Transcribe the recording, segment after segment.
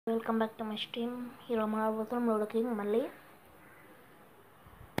Welcome back to my stream. Here on Warzone, Ludo King, Malay.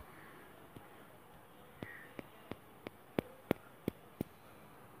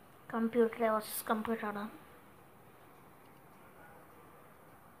 Computer versus computer.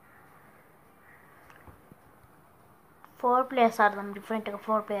 4 players are them different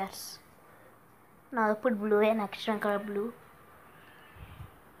 4 players. Now I put blue and extra color blue.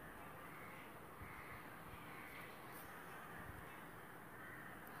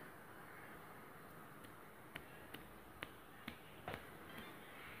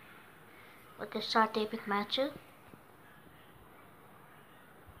 Okay, start epic match.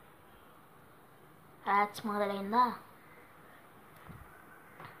 Ads మొదలైందా?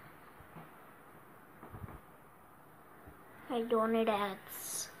 I don't need ads.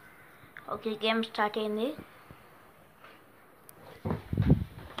 Okay, game start అయింది.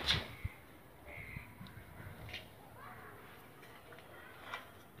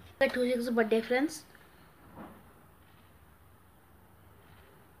 Okay, 26 birthday friends.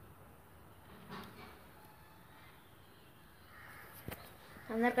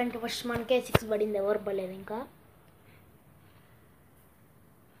 అందరికంటే first మనకే 6 పడింది, ఎవరు పడలేదు ఇంకా.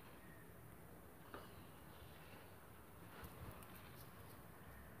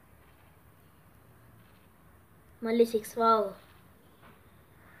 మళ్ళీ 6 wow,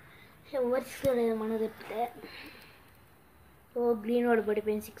 ఎవరు 6 లేదు మన చెప్తే. ఓ గ్రీన్ వాడు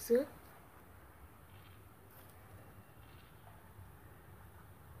పడిపోయింది 6.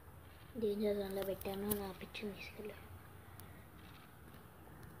 డేంజర్ జోన్లో పెట్టాను, నా పిచ్చిని తీసుకెళ్ళి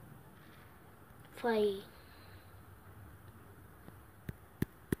 5.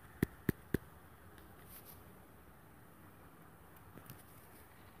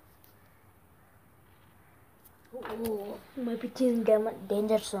 మై పిచ్చి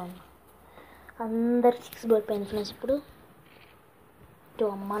డేంజర్ జోన్. అందరు 6 పడిపోయింది ఫ్రెండ్స్. ఇప్పుడు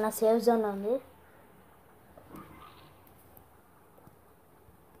మన సేఫ్ జోన్ ఉంది.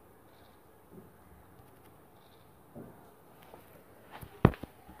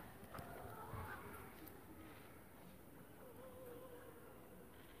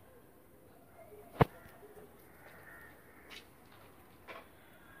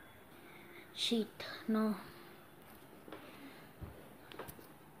 Sheet no.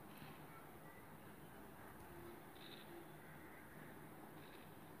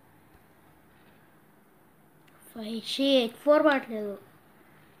 షీట్ 4 పడలేదు.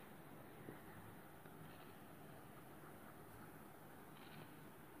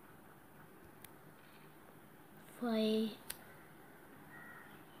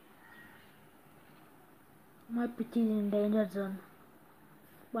 మా పిచ్చి డేంజర్ జోన్.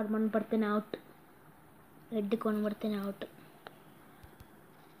 వాడు మనం పడితేనే అవుట్, రెడ్ కొని పడితేనే out.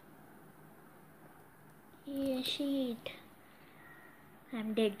 Sheet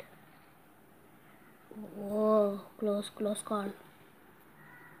I'm dead. Oh close call.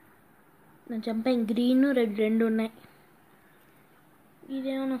 నేను చంపాను. గ్రీన్ రెడ్ 2 ఉన్నాయి.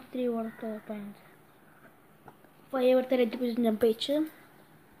 ఇదేమో నాకు 3 పడుతుంది. 5 పడితే రెడ్ పొజిషన్ చంపేయచ్చు.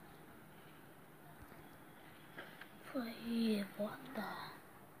 5 పోతా.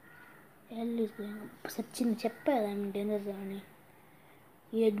 సచ్చింది చెప్పా కదా డేంజర్ అని.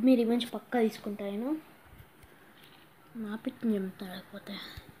 ఈ ఎడ్మీ రివెంజ్ పక్కా తీసుకుంటాను. నా పిచ్చిని చంపుతాడు. లేకపోతే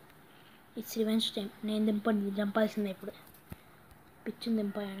ఇట్స్ రివెంజ్ టైం. నేను చంపాల్సిందే ఇప్పుడు. పిచ్చిని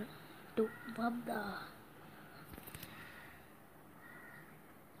దింపాను. 2 వద్దా.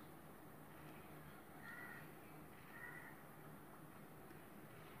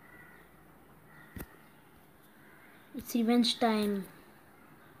 It's revenge time.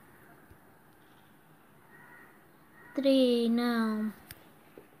 3 now.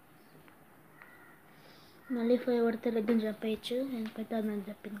 మళ్ళీ 5 పడితే రెడ్డిని చంపేయచ్చు, ఎందుకంటే అది నాకు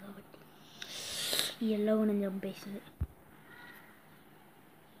చెప్పింది కాబట్టి. ఎల్లో కూడా నేను చంపేసింది.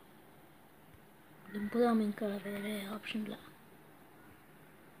 దింపుదాం ఇంకా వేరే ఆప్షన్లో.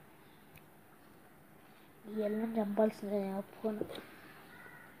 ఈ ఎల్లో చంపాల్సిందే, ఒప్పుకోను.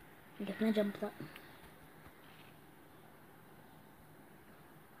 ఇంకెట్లా చంపుతా.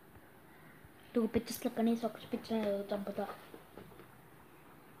 2 పిక్చర్స్లో కనీసం ఒక పిక్చర్ చంపుతా.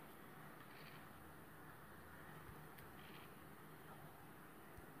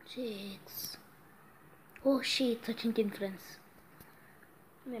 Oh shit, such an influence.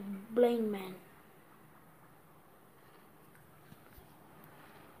 I'm a blind man.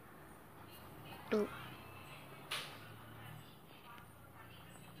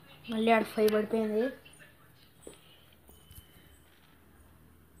 మళ్ళీ ఆడ 5 పడిపోయింది.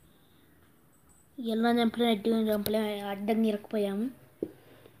 ఎలా చంపలే, రెడ్డి చంపలే, అడ్డంగా ఇరకపోయాము.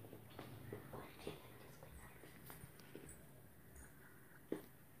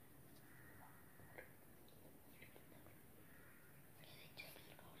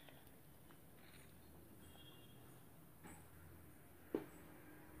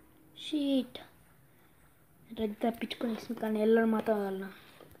 షీట్ రెడ్ తప్పించుకునేసింది కానీ ఎల్లో మాత్రం వలన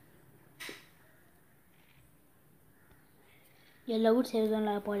ఎల్లో కూడా సేవ్గా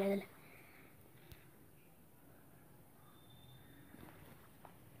లేకపోలేదు.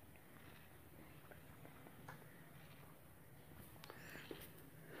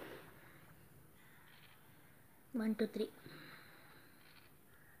 వన్ టూ త్రీ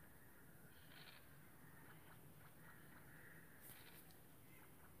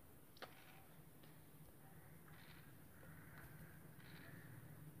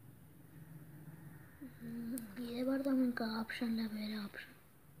ఇదే పడతాం. ఇంకా ఆప్షన్లో వేరే ఆప్షన్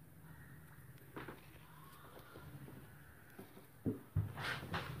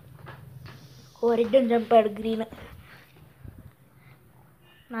రెడ్ అని చంపాడు గ్రీన్.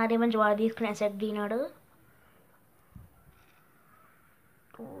 నాదే మంచి వాడు తీసుకునే సార్ గ్రీన్ వాడు.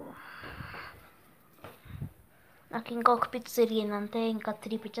 నాకు ఇంకా ఒక పిచ్ తిరిగింది అంతే. ఇంకా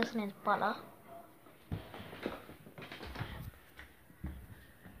 3 పిక్చర్స్ నేను చెప్పాలా.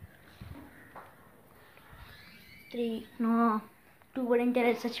 త్రీ నో 2 కూడా ఇంటర్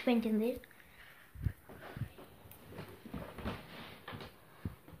చచ్చిపోయింది.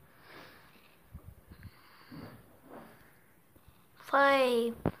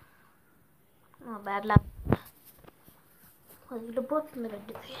 5 బ్యాడ్ లక్. వదిలిపోతుంది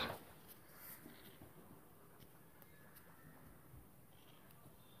రెడ్డిది.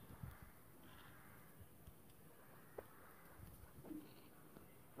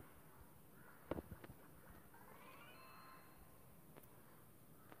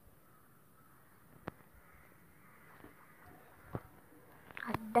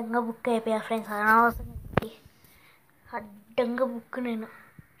 అడ్డంగా బుక్ అయిపోయా ఫ్రెండ్స్. అనవసరం అడ్డంగా బుక్. నేను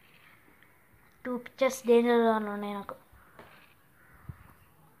 2 పిక్చర్స్ డేంజర్గా ఉన్నాయి నాకు.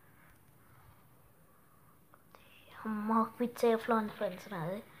 అమ్మ పిచ్ సేఫ్లో ఉంది ఫ్రెండ్స్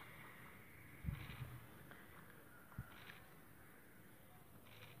నాది.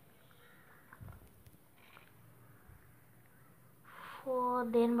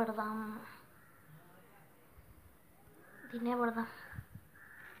 దేని పడదాం, దీన్నే పడదాం.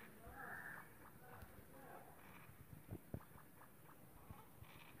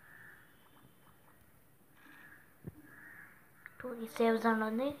 ఈ సేవ్ జోన్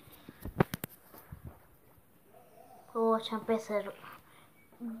ఉంది. చంపేశారు.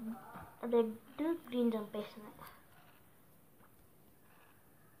 రెడ్ గ్రీన్ చంపేసింది.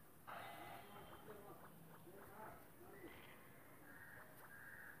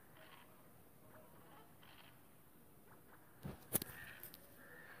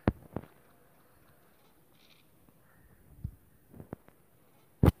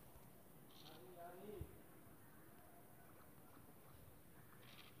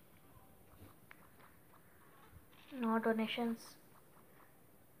 No donations.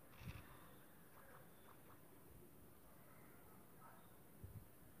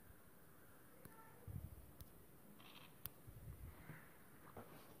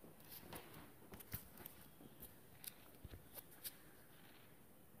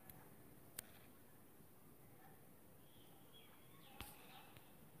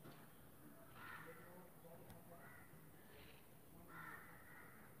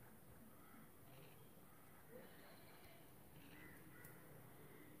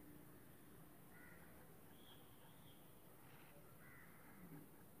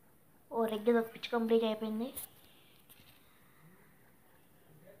 Red pitch complete అయిపోయింది.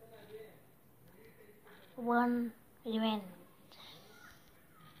 1 రిమైన్.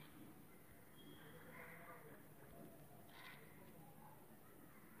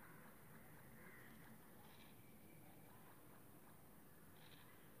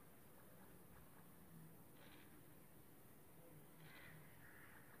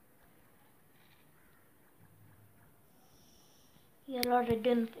 ఎలా రెడ్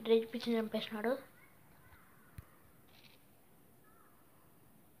పిచ్ చంపేసినాడు.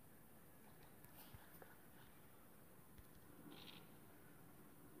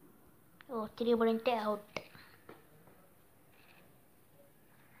 తిరిగిపడింటే అవుట్.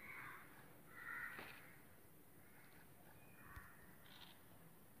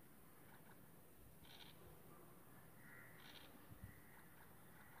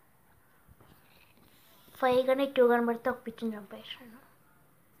 ఫైవ్ కానీ 2 కానీ పడితే ఒక పిచ్చిని చంపేసాను.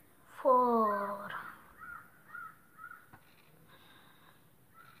 4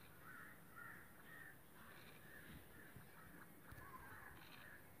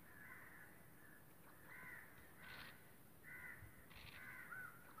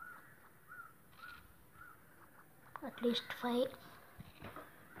 at least 5.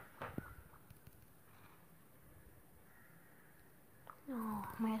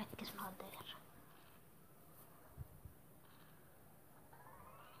 My luck is not there.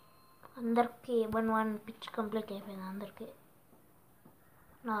 అందరికి 1 పిచ్ కంప్లీట్ అయిపోయింది అందరికి.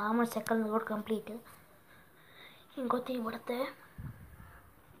 నా ఆమె సెకండ్ కూడా కంప్లీట్. ఇంకో 3 పడితే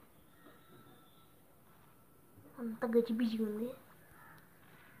అంత గజిబిజిగా ఉంది.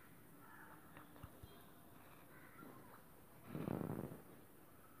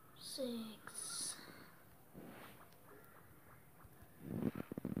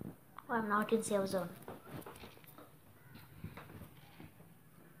 I'm not in safe zone.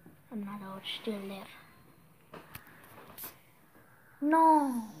 I'm not out, still there. No,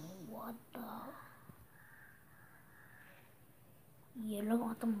 what the? Yellow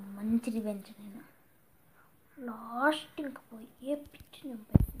మొత్తం మంచి రివెంజ్. నేను లాస్ట్ ఇంకా పోయి ఏ పిచ్చి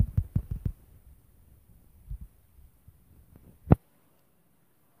నింపేసి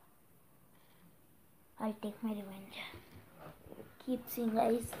I'll take my revenge. Keep seeing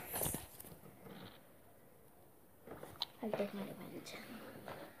guys. I'll take my revenge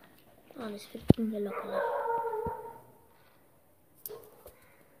on this freaking yellow color.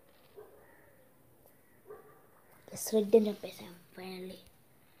 Yes, red and pesa finally.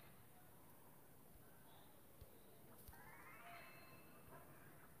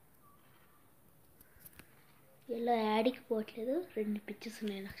 Yellow యాడికి పోవట్లేదు. 2 pitches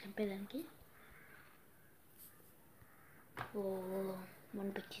ఉన్నాయి నాకు చంపేదానికి. Oh, 1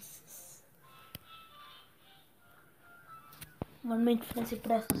 pitches. 1 minute friends,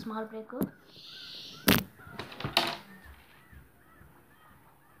 ఇప్పుడు స్మాల్ బ్రేక్.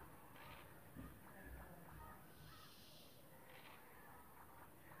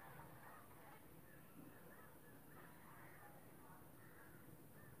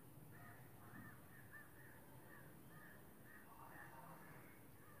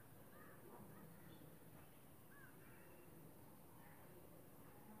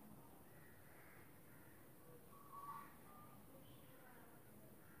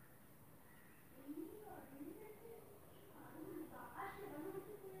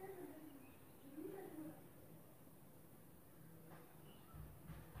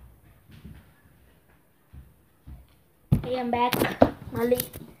 ఐఎమ్ బ్యాక్ మళ్ళీ.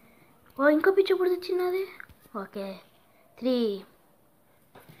 ఇంకో పిచ్చి ఇప్పుడు వచ్చినది. ఓకే 3.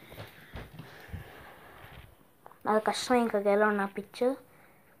 నాకు కష్టం ఇంకా గెలవ. నా పిచ్చు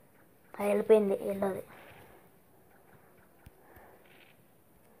అది వెళ్ళిపోయింది. వెళ్ళదు.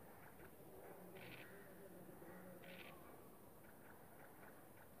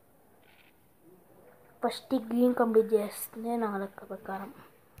 ఫస్ట్ గ్రీన్ కంప్లీట్ చేస్తుంది నా లెక్క ప్రకారం.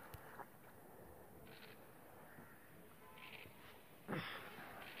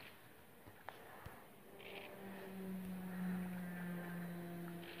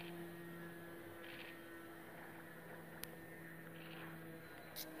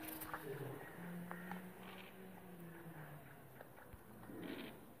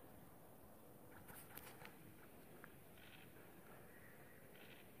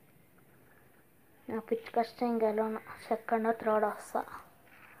 నా పిచ్ కష్టం ఇంకా సెకండ్ 3rd వస్తా.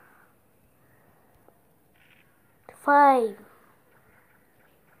 5.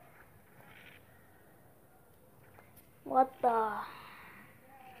 What the?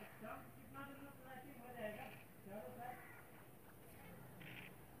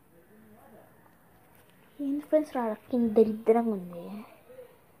 ఏంటి ఫ్రెండ్స్ నా కింద దరిద్రంగా ఉంది.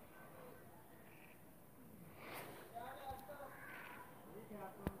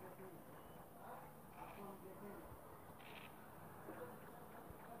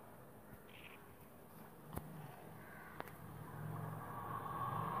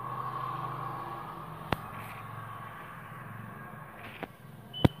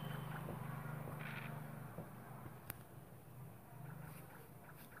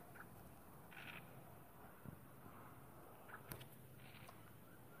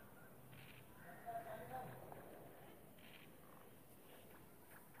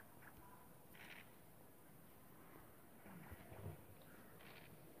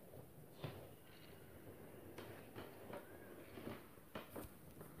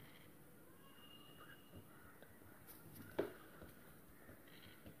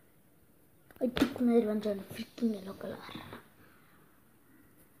 I took my revenge on freaking yellow color.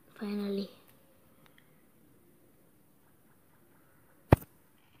 Finally.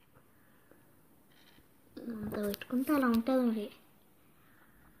 అంత పెట్టుకుంటే అలా ఉంటుంది మరి.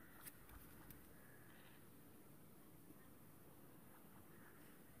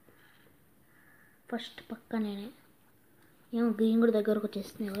 ఫస్ట్ పక్క నేనే. ఏమో గ్రీన్ కూడా దగ్గరకు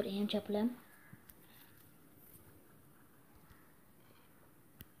వచ్చేస్తుంది. ఎవరు ఏం చెప్పలేం.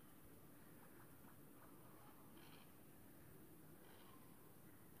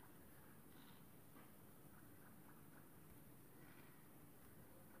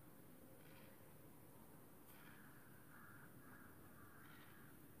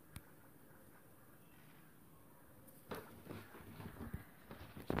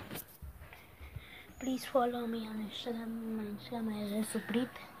 Please follow me on Instagram. మా ఇన్స్టాగ్రామ్ ఐడి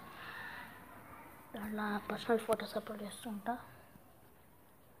సుప్రీత్. దాంట్లో పర్సనల్ ఫొటోస్ అప్లోడ్ చేస్తుంటా.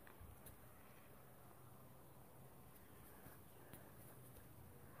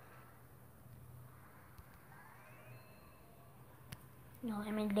 No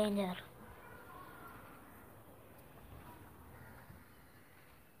I mean danger.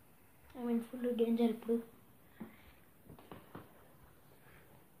 I mean full danger ఇప్పుడు.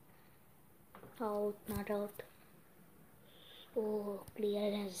 Out, not out. Oh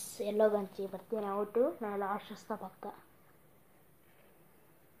clearance yellow Ganchi బట్టి అవుట్. నేను లాస్ట్ వస్తా పక్క.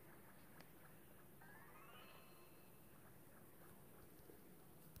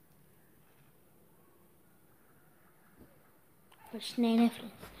 ఫస్ట్ నేనే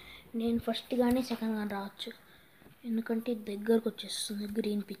ఫ్రెండ్స్. నేను ఫస్ట్ కానీ సెకండ్ కానీ రావచ్చు, ఎందుకంటే దగ్గరకు వచ్చేస్తుంది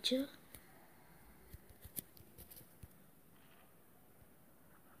green pitch.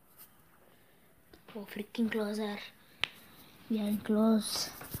 Oh ఫ్లిక్కింగ్ closure. Gain close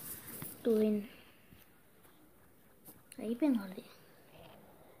to win. అయిపోయింది వాళ్ళది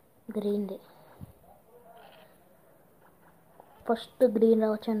గ్రీన్ది. ఫస్ట్ గ్రీన్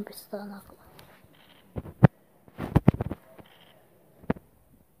రావచ్చు అనిపిస్తుంది నాకు.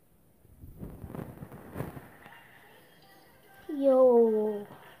 Yo,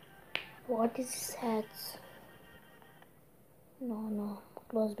 what is hats? No,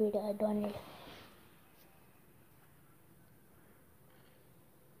 close video, I don't need.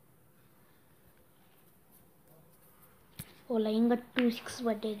 ఓ లైన్గా 2-6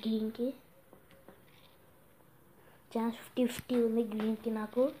 పడ్డాయి గ్రీన్కి. ఛాన్స్ 50-50 ఉంది గ్రీన్కి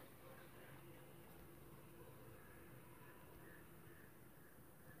నాకు.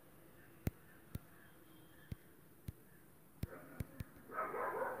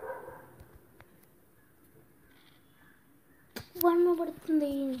 వన్ పడుతుంది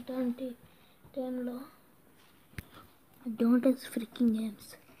 10లో. Don't touch freaking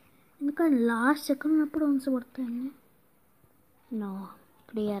games. ఎందుకంటే లాస్ట్ సెకండ్ ఉన్నప్పుడు వన్స్ పడతాయి. No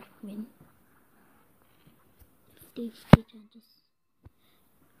clear win. 50-50 chances.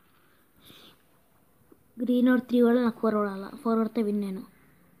 Green out 3 కూడా నాకు 4 పడాలా. 4 పడితే విన్. నేను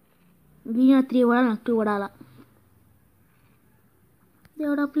గ్రీన్ అవుట్ 3 కూడా నాకు 2 పడాలా.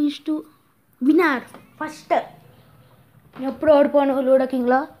 దేవుడా ప్లీజ్ 2. Winner first. ఎప్పుడు ఓడిపోను లూడో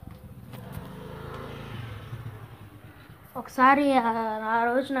కింగ్లో. ఒకసారి ఆ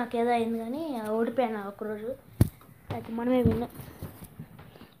రోజు నాకు ఏదో అయింది కానీ ఓడిపోయాను ఒకరోజు. అయితే మనమే విన్నా.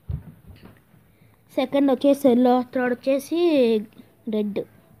 సెకండ్ వచ్చేసి ఎల్లో, థర్డ్ వచ్చేసి రెడ్.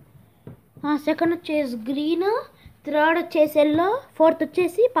 సెకండ్ వచ్చేసి గ్రీన్, థర్డ్ వచ్చేసి ఎల్లో, ఫోర్త్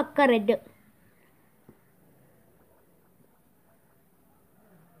వచ్చేసి పక్కా రెడ్.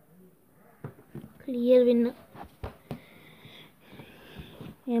 Clear win.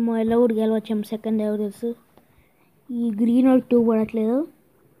 ఏమో ఎల్లో కూడా గెలవచ్చేమో సెకండ్, ఎవరు తెలుసు. ఈ గ్రీన్ అవుట్ 2 పడట్లేదు.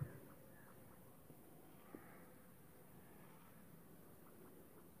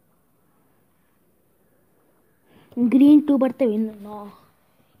 గ్రీన్ 2 పడితే విన్ను.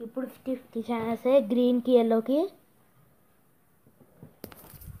 ఇప్పుడు 50-50 ఛాన్స్ గ్రీన్కి ఎల్లోకి.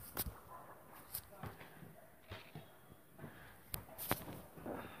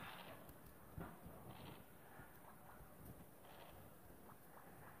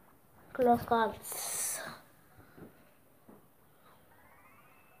 Close calls.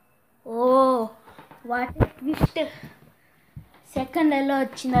 Oh what twist. Second yellow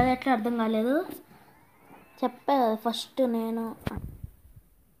వచ్చింది, అది ఎట్లా అర్థం కాలేదు. చెప్పా కదా ఫస్ట్ నేను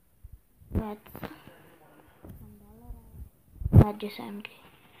యాడ్ చేసానికి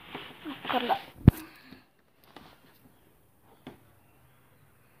అక్కర్లా.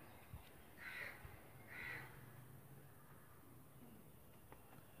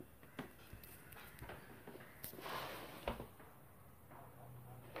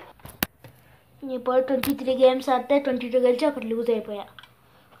 ఇప్పుడు 23 గేమ్స్ ఆడితే 22 గెలిచి ఒకటి లూజ్ అయిపోయా.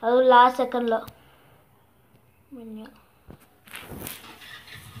 అది లాస్ట్ సెకండ్లో.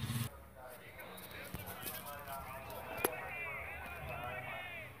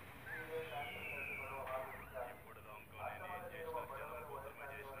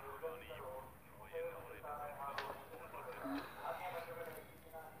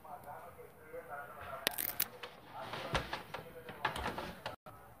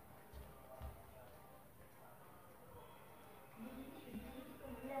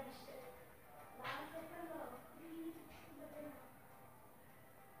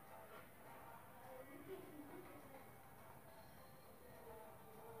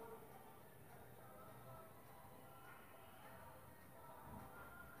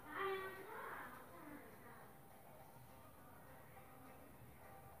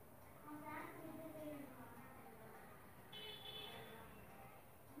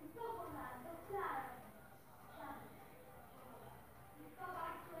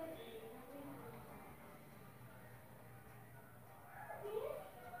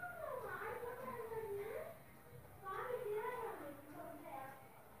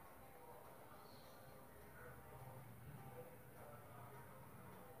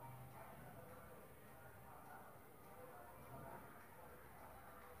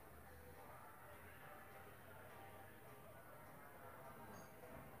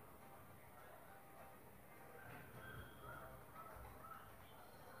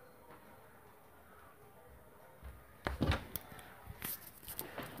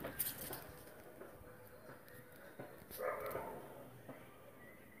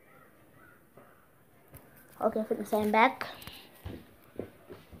 Okay friends, I'm back.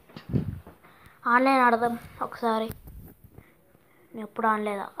 Online ఆడదాం ఒకసారి. నేను ఎప్పుడు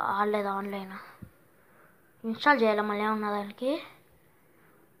ఆడలేదు ఆన్లైన్. ఇన్స్టాల్ చేయాలి మళ్ళీ ఏమన్నా దానికి.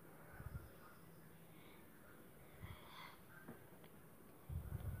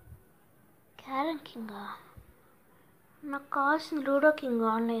 క్యారన్ కింగా? నాకు కావాల్సింది లూడో కింగ్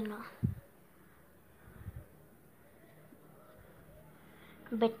ఆన్లైన్.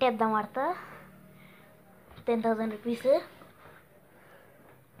 బెట్టేద్దాం ఆడతా 10,000 రూపీస్.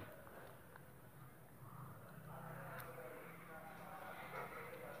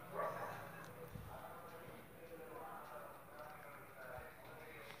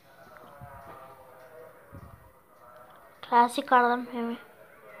 క్లాసిక్ ఆడదాం.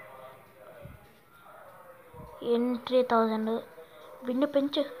 ఎంట్రీ 1000. విన్ను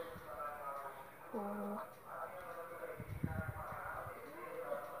పెంచు.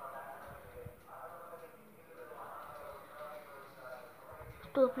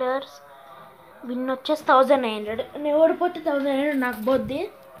 2 players. విన్ వచ్చేసి 1900. నేను ఓడిపోతే 1900 నాకు పోద్ది.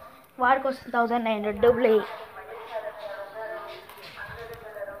 వాడికి వస్తుంది 1900. డబ్బులు అయ్యి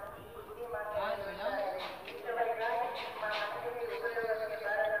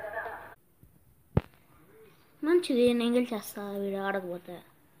మంచిది. నేను గెలిచేస్తా వీడు ఆడకపోతే.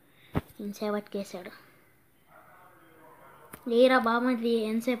 ఇంతసేపటికి వేసాడు. లేరా బామది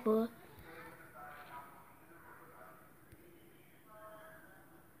ఎంతసేపు?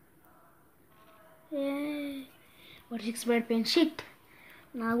 వాడు 6 పడిపోయింది. షిట్,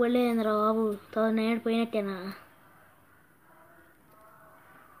 నాకు వెళ్ళేంద్రా బాబు. 1900 పోయినట్టేనా?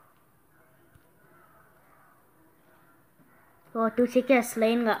 ఓ 2 సెకండ్స్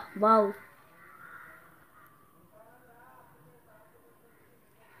లైన్గా. బావు,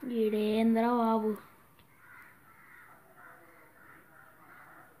 ఈడేంద్రా బాబు.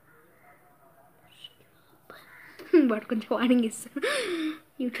 వాడు కొంచెం వార్నింగ్ ఇస్తాడు.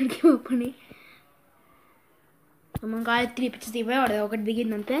 యూట్యూబ్కి ఓపెన్ మనం కాదు 3 పిక్చర్స్ దిగిపోయి వాడు ఒకటి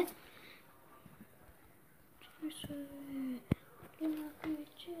దిగిందంతే.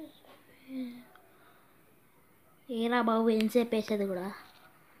 ఏరా బాబు ఎంతసేపు వేసేది కూడా.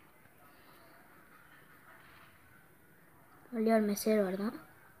 మళ్ళీ వాడు మెసేజ్ పడదాం.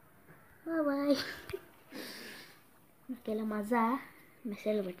 బాయ్. ఇంకెలా మజా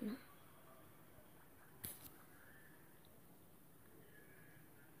మెసేజ్ పెట్టినా.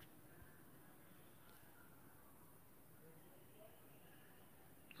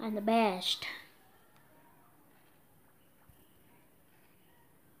 I'm the best.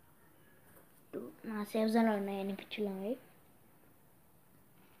 నా సేవ్ జోన్లో ఉన్నాయి అన్ని పిచ్చులు అవి.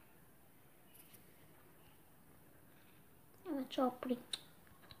 చాపడి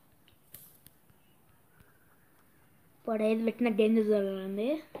ఇప్పుడు 5 పెట్టిన డేంజర్ జోన్ ఉంది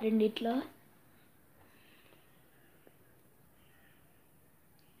రెండిట్లో.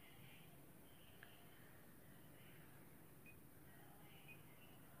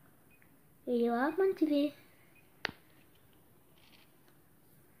 ఏవా మంచిది.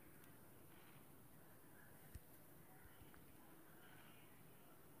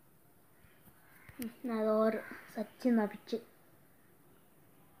 నాది ఓవర్. సచ్చింది ఆ పిచ్చి.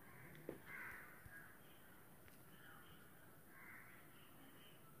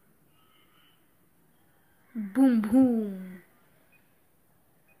 Boom boom.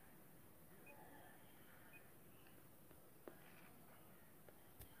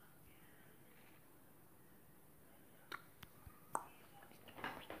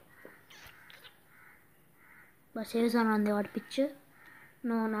 సేవ్ జోన్ ఉంది వాడి pitch.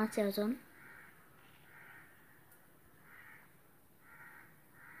 No not safe zone.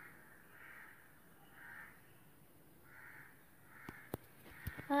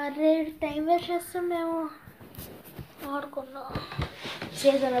 అరే టైం వేస్ట్ చేస్తుండేమో. ఆడుకున్నా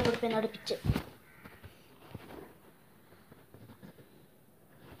సేవ్ జోన్లో పడిపోయింది వాడి పిచ్.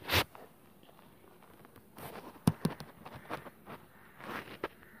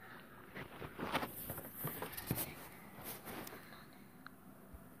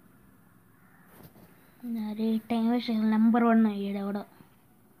 అరే టైం వేస్ట్ చేసి నెంబర్ 1 అయ్యాడెవడో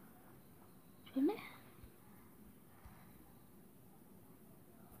చూడండి.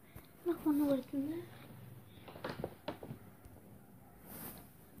 నాకు మొన్న పడుతుంది.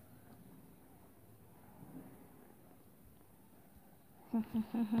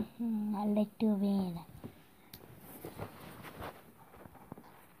 I like to win.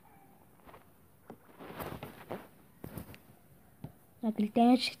 నాకు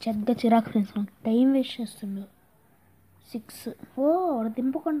టైం చెడ్డ చిరాకు ఫ్రెండ్స్. నాకు టైం వేస్ట్ చేస్తుండు. 6 వాడు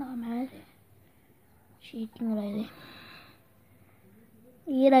దింపకుండా మ్యాచ్ చీటింగ్ ఇది.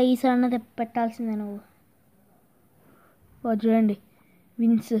 ఈసారి అన్నది పెట్టాల్సిందే నువ్వు. చూడండి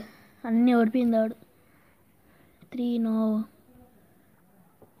విన్స్ అన్నీ ఓడిపోయింది ఆడు 3 నో.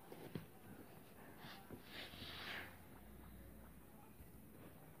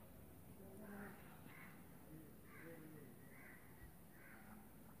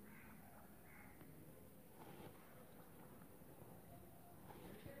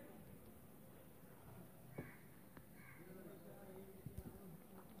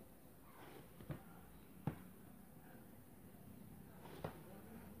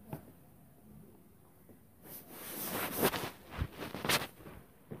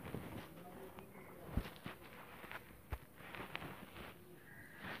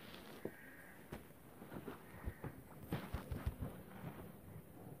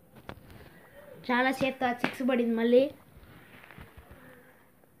 చాలా సేపు 6 పడింది మళ్ళీ.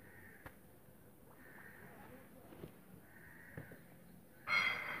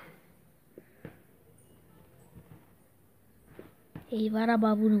 ఇవారా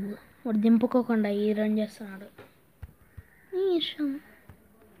బాబు నువ్వు వాడు దింపుకోకుండా ఈ రన్ చేస్తున్నాడు. నీ ఇష్టం,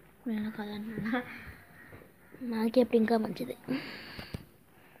 నేను కదన్నా, నాకెప్పుడు ఇంకా మంచిది.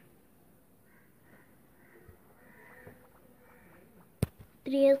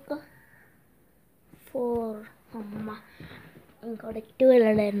 త్రీ 4 అమ్మ ఇంకోటి ఎక్కువ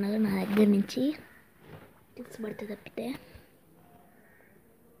వెళ్ళాడు నా దగ్గర నుంచి 6 పడితే తప్పితే.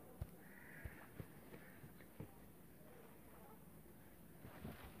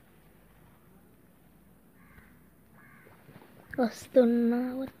 వస్తున్నా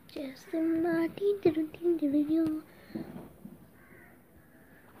వచ్చేస్తున్నా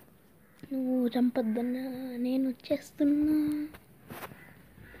నువ్వు చంపొద్దన్నా నేను వచ్చేస్తున్నా.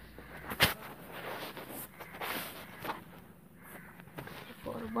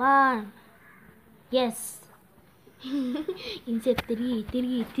 ఎస్ ఇంసేపు తిరిగి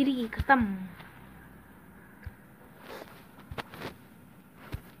తిరిగి తిరిగి ఖతం.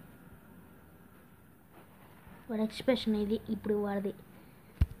 వాడి ఎక్స్ప్రెషన్ ఇది ఇప్పుడు వాడిది.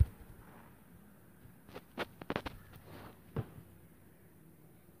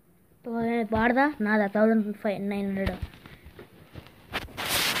 వాడదా నాదా 1500.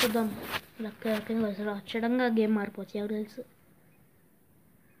 చూద్దాం లక్క సడన్గా గేమ్ మారిపోవచ్చు ఎవరు తెలుసు.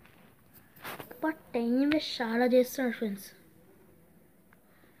 బట్ టైం వేస్ట్ చాలా చేస్తున్నాడు ఫ్రెండ్స్.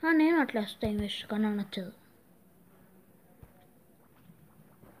 నేను అట్లా టైం వేస్ట్ కానీ నాకు నచ్చదు.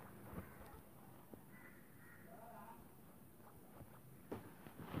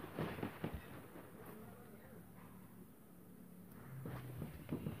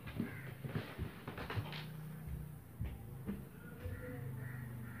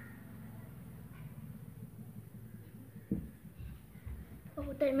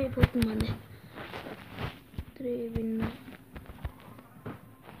 టైం అయిపోతుంది మంది. 3 విన్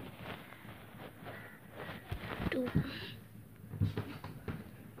 2.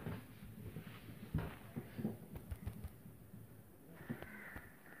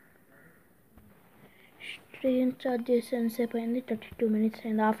 స్ట్రీమ్ స్టార్ట్ చేసి ఎంతసేపు అయింది? 32 minutes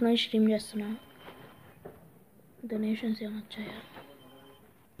అయింది. హాఫ్ నైట్ స్ట్రీమ్ చేస్తున్నాను. డొనేషన్స్ ఏమైనా వచ్చాయా?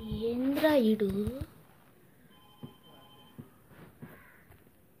 ఏంద్రా ఇడు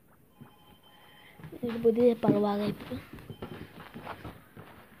ఇది బుద్ధి చెప్పాలి బాగా. ఇప్పుడు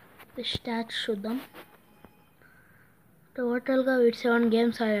స్టాట్స్ చూద్దాం. టోటల్గా వీడు 7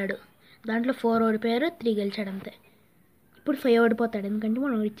 games ఆడాడు. దాంట్లో 4 ఓడిపోయారు, 3 గెలిచాడు అంతే. ఇప్పుడు 5 ఓడిపోతాడు ఎందుకంటే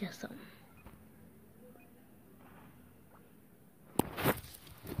మనం ఓడిచ్చేస్తాం.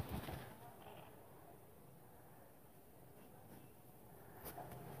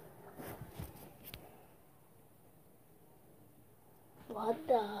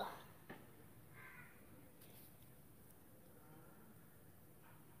 వాద్దా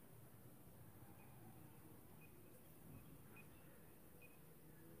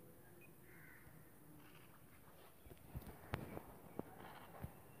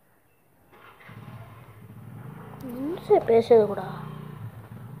సేపు వేసేది కూడా.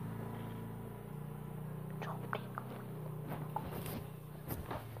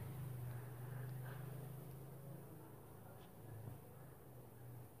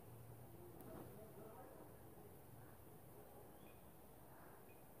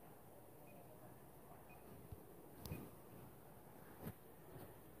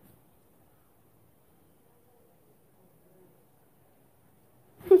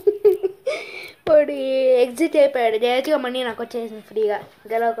 వాడు ఎగ్జిట్ అయిపోయాడు. డైరెక్ట్గా మనీ నాకు వచ్చేసింది ఫ్రీగా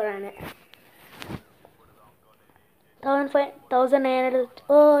గెలవకూడనే.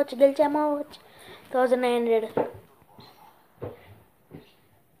 1900 గెలిచామో 1900.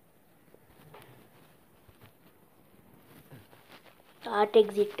 ఆటో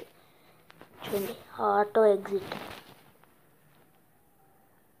ఎగ్జిట్ చూడండి, ఆటో ఎగ్జిట్.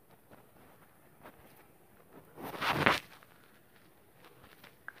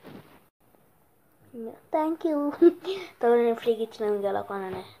 Thank you. తర్వాత నేను ఫ్రీకి ఇచ్చినందుకు ఎలా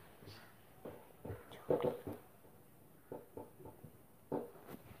కొననే.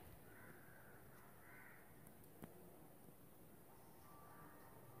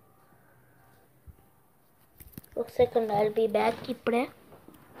 ఒక సెకండ్, ఐల్ బీ బ్యాక్. ఇప్పుడే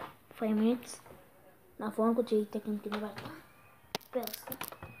 5 minutes. నా ఫోన్కు చేయి తెక్కిన కింద పెడతా.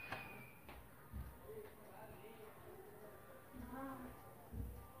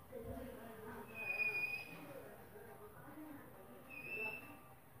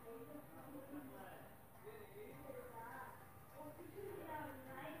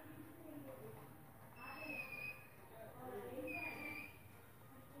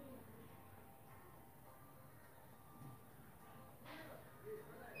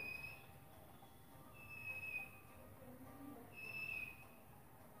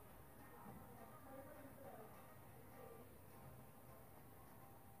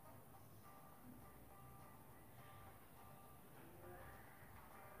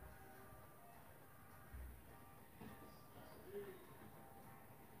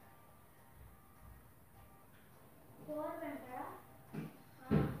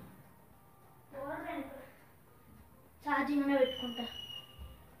 ఛార్జింగ్నే పెట్టుకుంటా.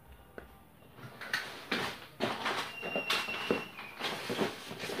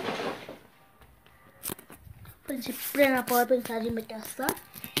 ఫ్రెండ్స్ ఇప్పుడే నా పవర్ బ్యాంక్ ఛార్జింగ్ పెట్టేస్తా.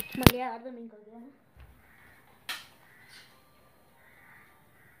 మళ్ళీ ఆడదాం ఇంకో game.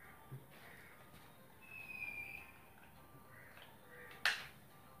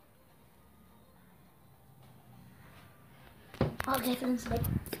 Okay friends,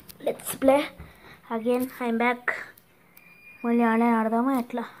 let's play again. I'm back. మళ్ళీ ఆన్లైన్ ఆడదామా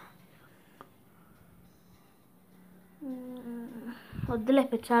ఎట్లా? వద్దులే,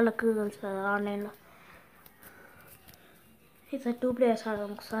 చాలా ఎక్కువ తెలుసు కదా ఆన్లైన్లో. ఈసారి 2 players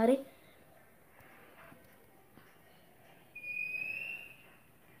ఆడదాం ఒకసారి.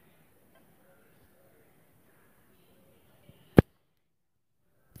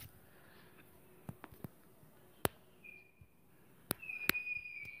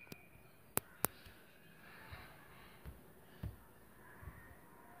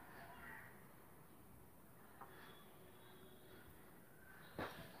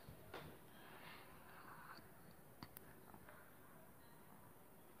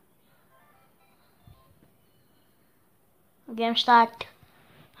 Game start.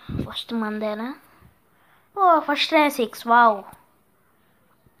 ఫస్ట్ మందేనా? ఓ ఫస్ట్ 6. వావ్.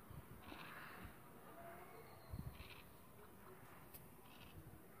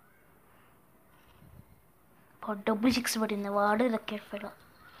 డబుల్ 6 పడింది. వాడు లక్కీ ఫెలో.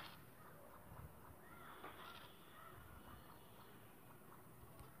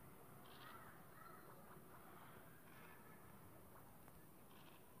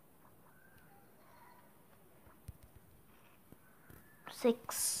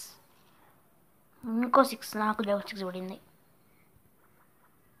 సిక్స్. ఇంకో 6. నాకు డబుల్ 6 పడింది.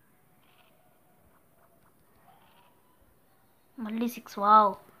 మళ్ళీ 6.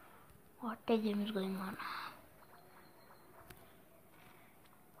 Wow, what a game is going on.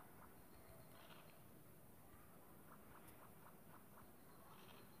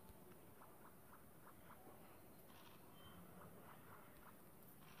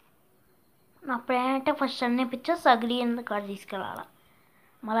 నా ప్లాన్ అంటే ఫస్ట్ అన్ని పిక్చర్స్ అగ్రి ఎందుకు కాడ తీసుకెళ్ళాలి.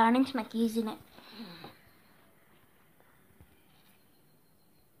 మళ్ళీ నుంచి నాకు ఈజీనే.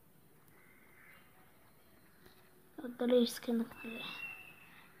 వద్దలే ఇసుకెందుకు మళ్ళీ.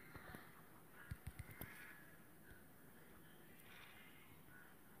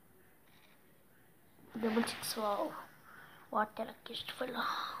 Double 6. Wow, what a luckiest fellow.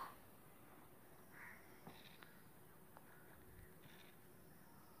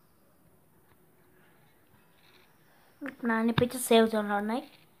 నా అన్ని పిక్చర్స్ సేవ్ జోన్లో ఉన్నాయి.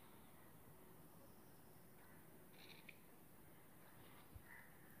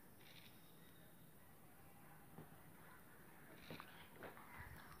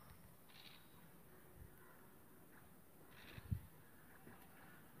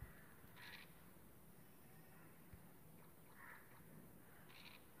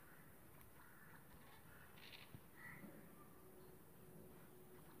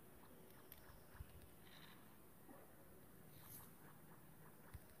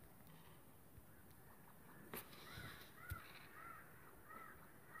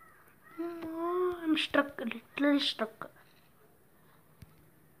 I'm stuck, literally stuck.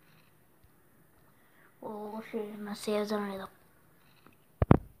 Oh shit, నా సేవ్ జోన్ లేదు.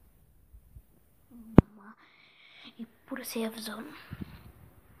 ఇప్పుడు సేఫ్ జోన్లో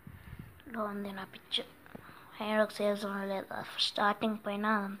ఉంది నా పిచ్. అయినా ఒక సేఫ్ జోన్ లేదు. స్టార్టింగ్ పైన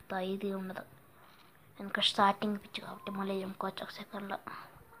అంత ఇది ఉండదు. ఇంకా స్టార్టింగ్ పిచ్ కాబట్టి మళ్ళీ ఇంకొక సెకండ్లో.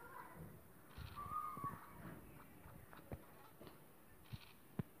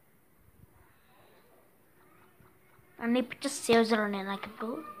 అన్ని పిక్చర్స్ సేవ్ ఉన్నాయి నాకు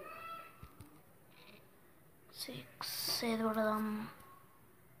ఇప్పుడు. 6 ఏది పడదాం,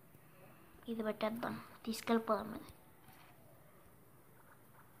 ఇది పెట్టేద్దాం, తీసుకెళ్ళిపోదాం ఇది.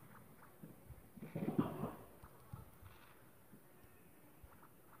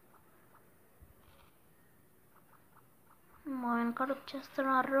 మా వెనకాల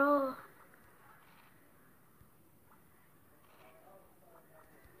వచ్చేస్తున్నారు.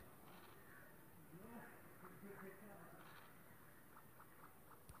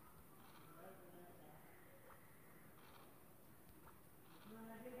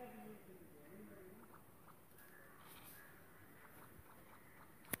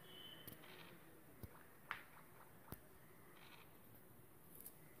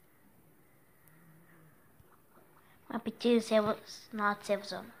 మా పిచ్చి సేవ్ నాట్ సేవ్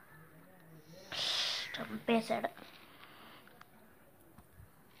జోన్ చంపేశాడు.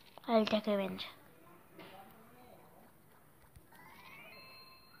 I'll take revenge.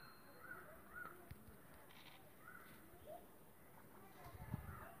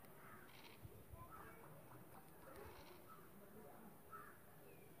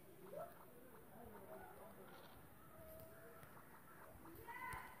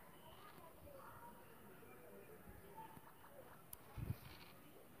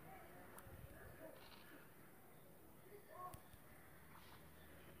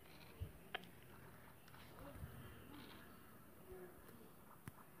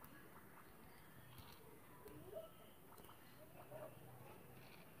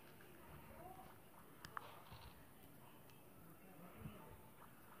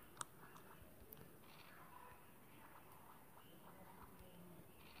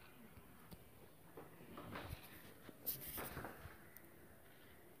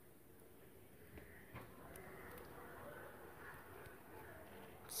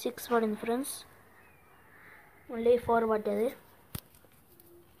 సిక్స్ పడింది ఫ్రెండ్స్, మళ్ళీ 4 పడ్డది.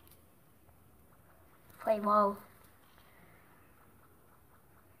 5. వావ్,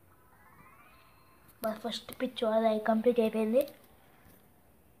 ఫస్ట్ పిచ్ అది కంప్లీట్ అయిపోయింది.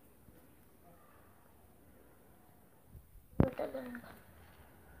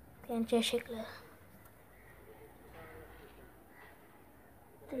 ఏం చేసేయలేదు.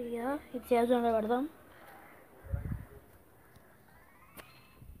 3 ఇది సేవ్ జోన్లో పెడదాం.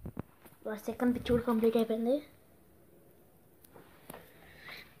 సెకండ్ పిచ్ కూడా కంప్లీట్ అయిపోయింది.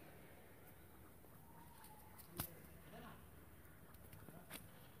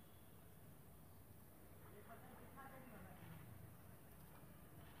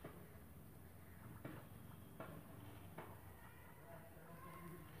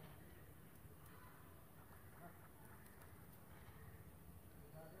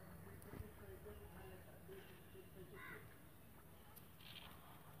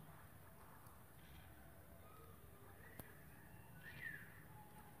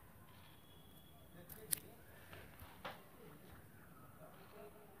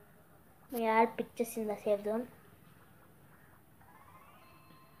 We add pictures in the save zone.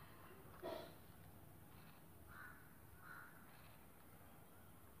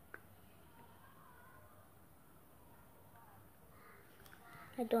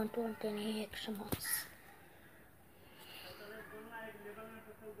 I don't want any extra marks.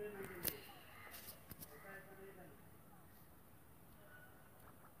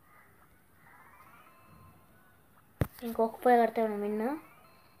 ఇంకొక 5 కడతాను విన్నా.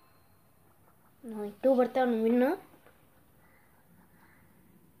 2 పడతాను విన్నా.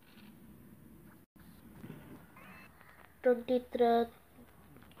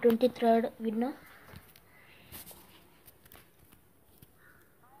 ట్వంటీ థర్డ్ విన్నా.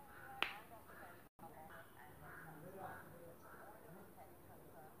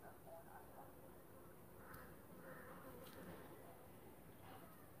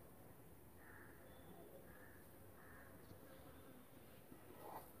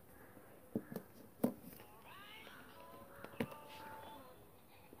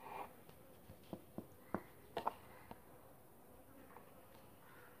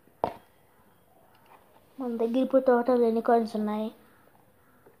 మన దగ్గర ఇప్పుడు టోటల్ ఎన్ని కాయిన్స్ ఉన్నాయి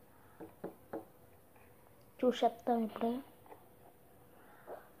చూసి చెప్తాం ఇప్పుడే.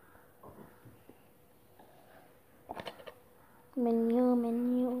 మెన్యూ మన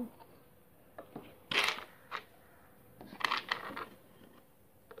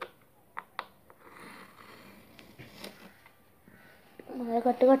దగ్గర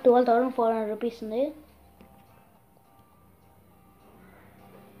కరెక్ట్గా 12,400 రూపీస్ ఉంది.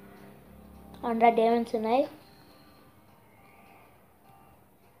 100 డైమండ్స్ ఉన్నాయి.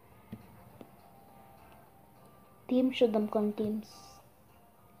 టీమ్స్ చూద్దాం, కొన్ని టీమ్స్.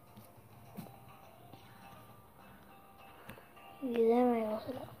 ఇదేమే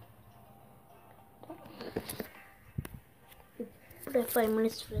అసలు ఇప్పుడే 5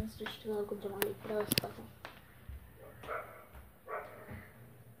 minutes ఫ్రెండ్స్ లిస్ట్ కొంచెం ఇప్పుడే వస్తాను.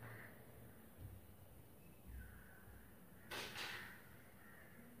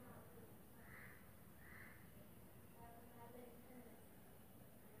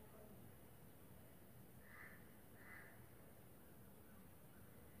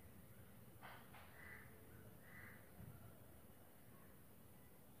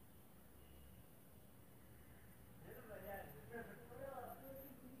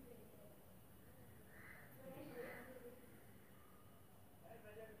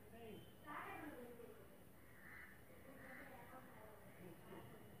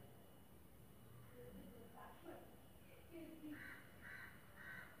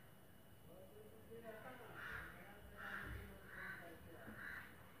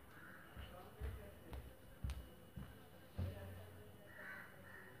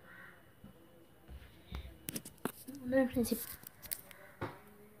 Friends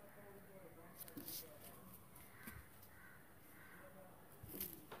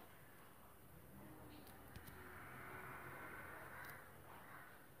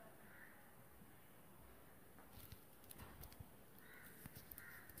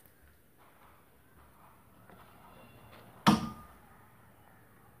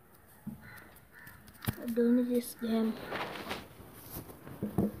don't this game.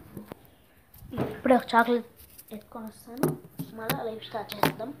 ఇప్పుడే ఒక చాక్లెట్ ఎత్తుకొని వస్తాను, మళ్ళీ లైవ్ స్టార్ట్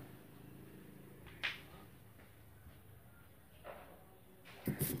చేద్దాం.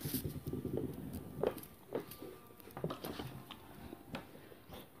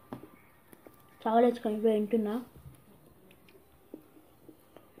 చాక్లెట్స్ కనిపోయి వింటున్నా.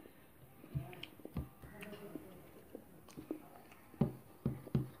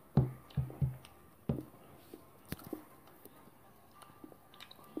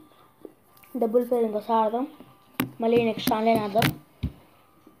 డబుల్ పేరు ఇంకోసారి ఆడదాం, మళ్ళీ నెక్స్ట్ ఆన్లైన్ ఆడదాం.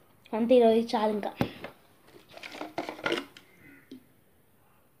 అంతే, ఈరోజు చాలు ఇంకా.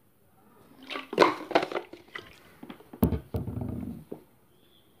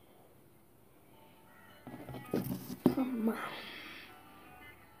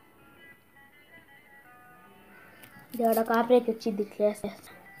 ఇక్కడ కాపరేట్ వచ్చింది క్లాస్.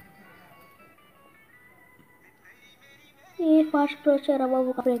 ఏ ఫాస్ట్ వచ్చారా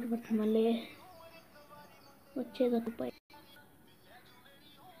బాబు, కాపరేట్ పెట్టి మళ్ళీ వచ్చేది రూపాయి.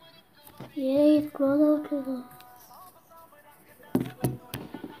 ఏ క్లోజ్ అవ్వట్లేదు.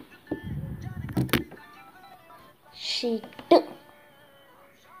 షిట్.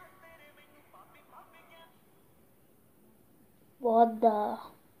 వాట్ ద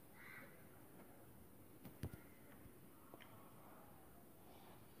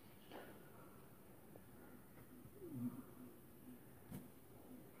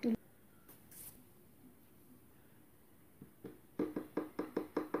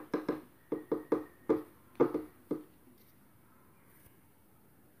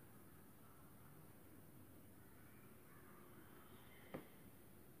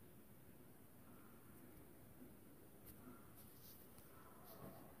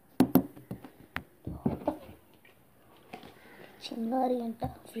చింగారి అంట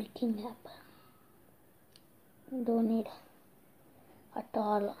freaking app. Don't need at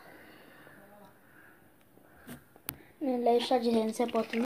all. నేను లైవ్ స్టార్ట్ చేసి ఎంతసేపు అవుతుంది.